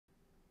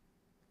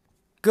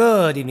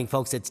Good evening,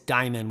 folks. It's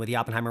Diamond with the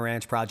Oppenheimer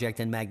Ranch Project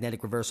and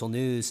Magnetic Reversal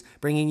News,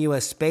 bringing you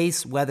a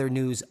space weather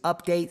news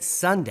update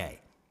Sunday,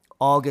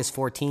 August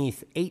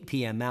 14th, 8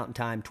 p.m. Mountain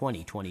Time,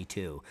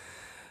 2022.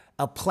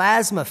 A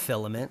plasma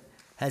filament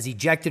has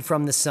ejected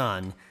from the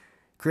sun,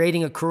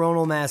 creating a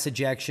coronal mass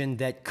ejection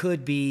that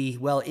could be,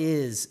 well,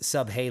 is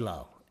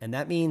subhalo, and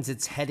that means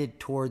it's headed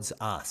towards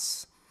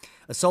us.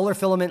 A solar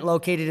filament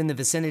located in the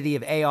vicinity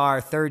of AR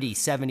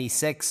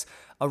 3076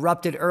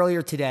 erupted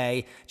earlier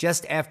today,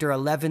 just after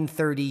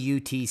 11:30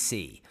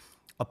 UTC.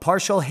 A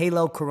partial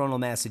halo coronal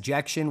mass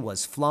ejection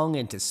was flung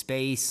into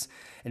space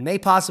and may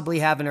possibly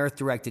have an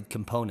Earth-directed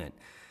component.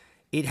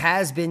 It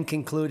has been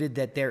concluded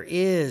that there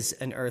is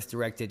an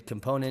Earth-directed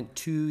component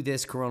to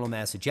this coronal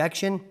mass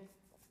ejection,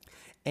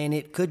 and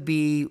it could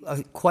be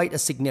quite a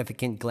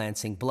significant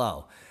glancing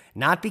blow.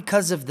 Not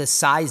because of the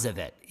size of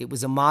it, it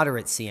was a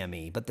moderate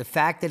CME, but the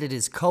fact that it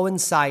is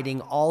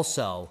coinciding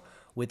also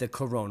with a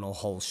coronal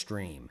hole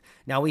stream.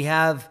 Now we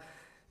have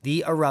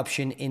the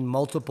eruption in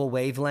multiple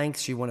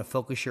wavelengths. You want to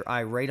focus your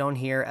eye right on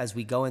here as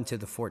we go into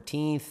the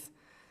 14th.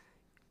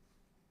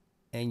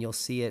 And you'll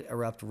see it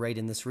erupt right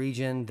in this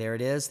region. There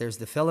it is. There's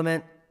the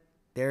filament.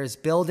 There's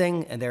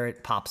building, and there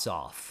it pops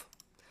off.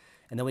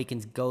 And then we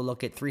can go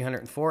look at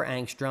 304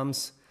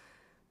 angstroms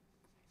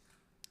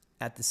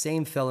at the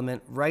same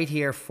filament right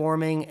here,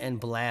 forming and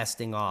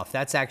blasting off.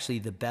 That's actually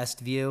the best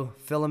view.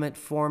 Filament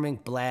forming,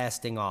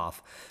 blasting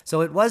off.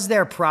 So it was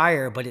there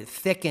prior, but it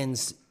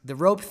thickens, the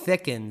rope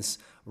thickens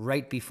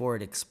right before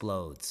it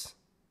explodes.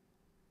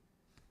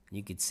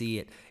 You can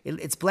see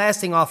it's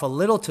blasting off a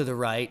little to the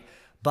right,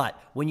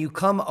 but when you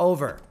come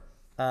over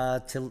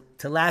to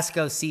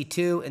LASCO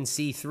C2 and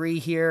C3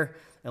 here,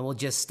 and we'll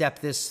just step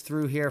this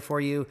through here for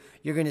you,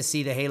 you're gonna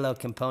see the halo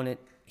component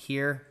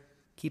here.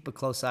 Keep a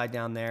close eye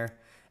down there.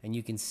 And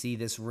you can see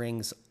this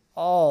rings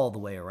all the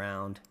way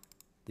around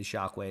the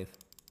shock wave.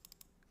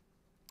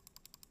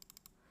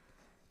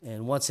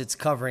 And once it's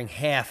covering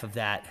half of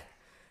that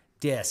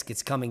disk,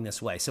 it's coming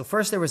this way. So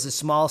first there was a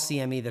small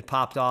CME that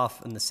popped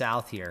off in the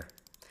south here.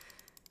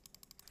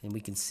 And we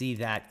can see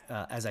that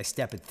as I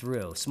step it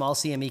through. Small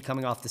CME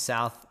coming off the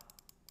south.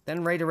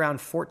 Then right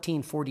around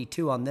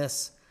 1442 on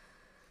this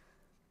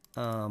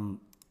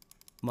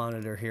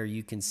monitor here,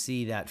 you can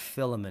see that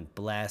filament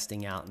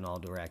blasting out in all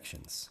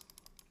directions.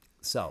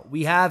 So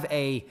we have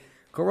a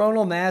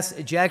coronal mass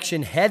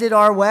ejection headed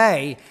our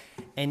way,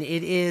 and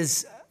it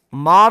is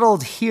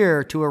modeled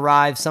here to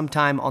arrive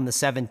sometime on the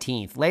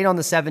 17th, late on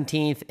the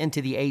 17th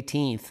into the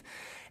 18th.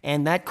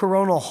 And that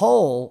coronal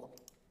hole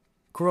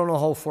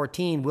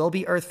 14, will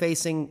be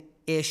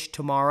Earth-facing-ish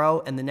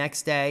tomorrow and the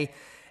next day,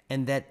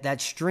 and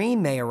that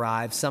stream may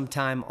arrive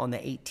sometime on the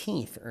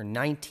 18th or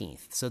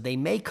 19th. So they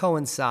may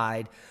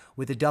coincide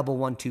with a double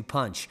 1-2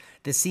 punch.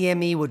 The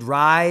CME would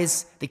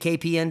rise, the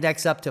KP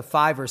index up to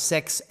 5 or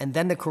 6, and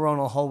then the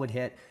coronal hole would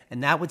hit,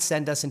 and that would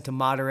send us into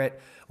moderate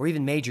or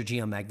even major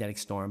geomagnetic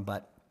storm.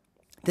 But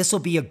this will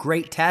be a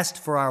great test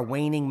for our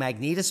waning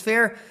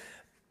magnetosphere.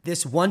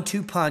 This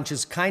 1-2 punch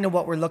is kind of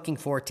what we're looking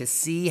for to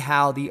see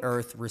how the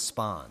Earth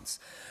responds.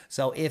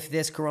 So if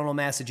this coronal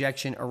mass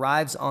ejection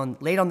arrives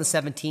late on the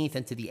 17th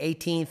into the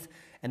 18th,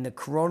 and the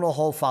coronal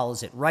hole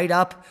follows it right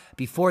up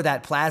before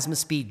that plasma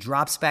speed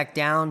drops back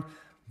down,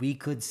 we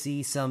could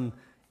see some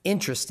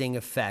interesting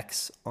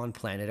effects on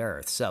planet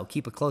Earth. So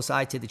keep a close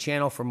eye to the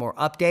channel for more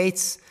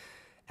updates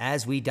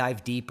as we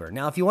dive deeper.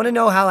 Now, if you want to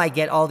know how I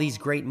get all these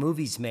great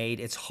movies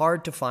made, it's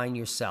hard to find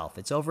yourself.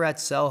 It's over at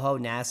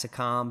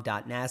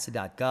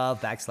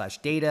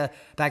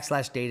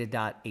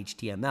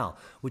soho.nasa.gov/data/data.html,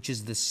 which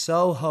is the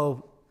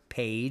Soho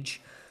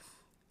page,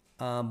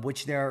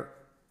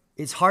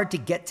 it's hard to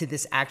get to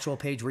this actual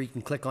page where you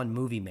can click on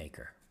Movie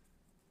Maker.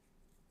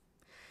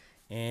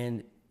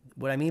 And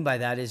what I mean by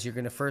that is you're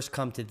going to first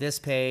come to this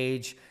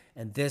page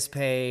and this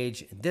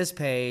page and this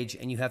page,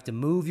 and you have to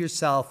move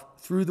yourself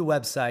through the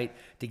website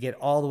to get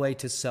all the way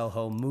to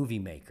Soho Movie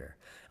Maker.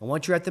 And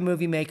once you're at the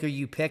Movie Maker,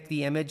 you pick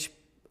the image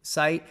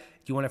site.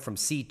 You want it from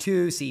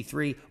C2,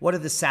 C3. What are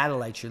the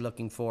satellites you're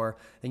looking for?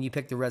 Then you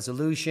pick the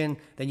resolution.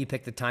 Then you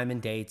pick the time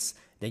and dates.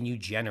 Then you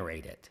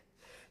generate it.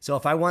 So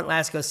if I want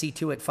LASCO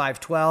C2 at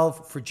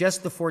 512, for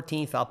just the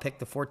 14th, I'll pick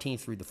the 14th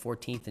through the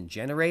 14th and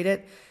generate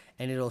it.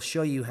 And it'll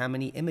show you how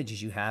many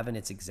images you have, and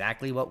it's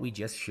exactly what we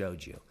just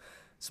showed you.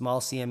 Small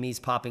CMEs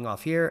popping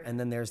off here, and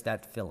then there's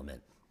that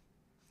filament.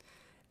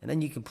 And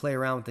then you can play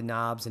around with the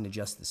knobs and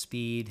adjust the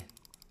speed.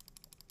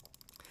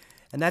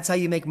 And that's how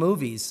you make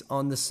movies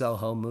on the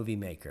Soho Movie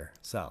Maker.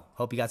 So,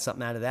 hope you got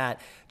something out of that.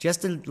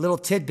 Just a little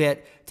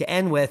tidbit to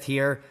end with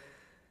here.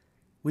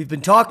 We've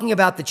been talking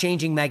about the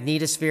changing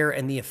magnetosphere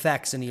and the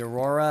effects in the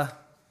aurora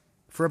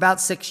for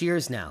about 6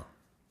 years now.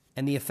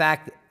 And the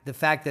fact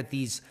that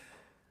these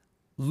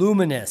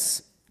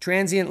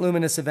transient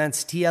luminous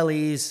events,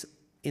 TLEs,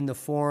 in the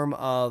form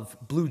of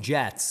blue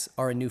jets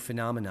are a new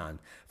phenomenon.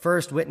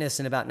 First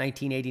witnessed in about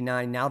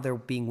 1989, now they're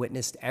being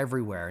witnessed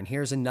everywhere. And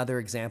here's another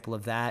example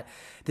of that.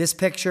 This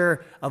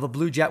picture of a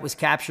blue jet was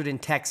captured in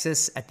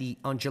Texas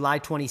on July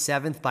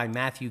 27th by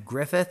Matthew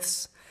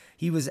Griffiths.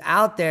 He was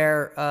out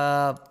there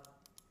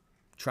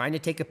trying to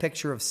take a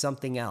picture of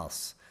something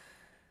else.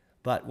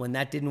 But when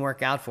that didn't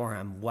work out for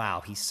him,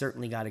 wow, he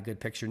certainly got a good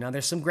picture. Now,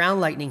 there's some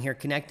ground lightning here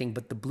connecting,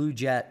 but the blue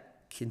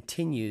jet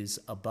continues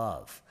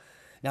above.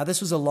 Now, this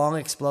was a long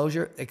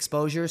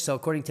exposure, so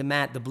according to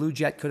Matt, the blue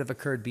jet could have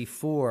occurred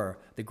before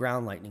the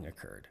ground lightning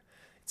occurred.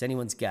 It's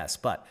anyone's guess,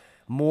 but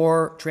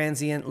more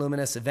transient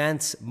luminous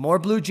events, more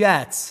blue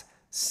jets,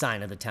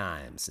 sign of the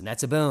times. And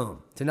that's a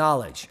boom to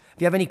knowledge.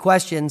 If you have any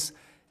questions,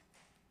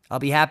 I'll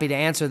be happy to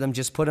answer them.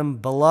 Just put them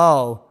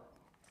below.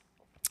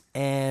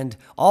 And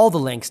all the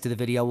links to the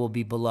video will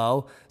be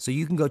below, so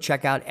you can go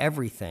check out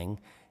everything.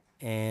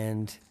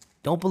 And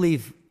don't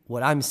believe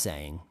what I'm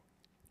saying.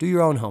 Do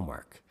your own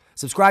homework.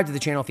 Subscribe to the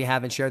channel if you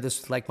haven't. Share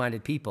this with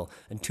like-minded people.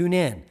 And tune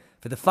in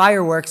for the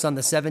fireworks on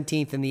the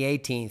 17th and the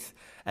 18th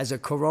as a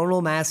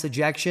coronal mass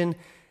ejection,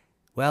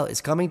 well,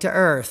 is coming to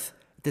Earth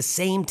at the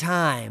same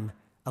time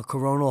a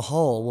coronal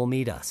hole will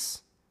meet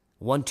us.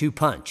 1-2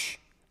 punch.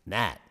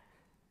 That,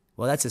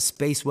 well, that's a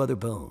space weather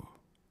boom.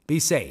 Be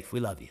safe. We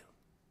love you.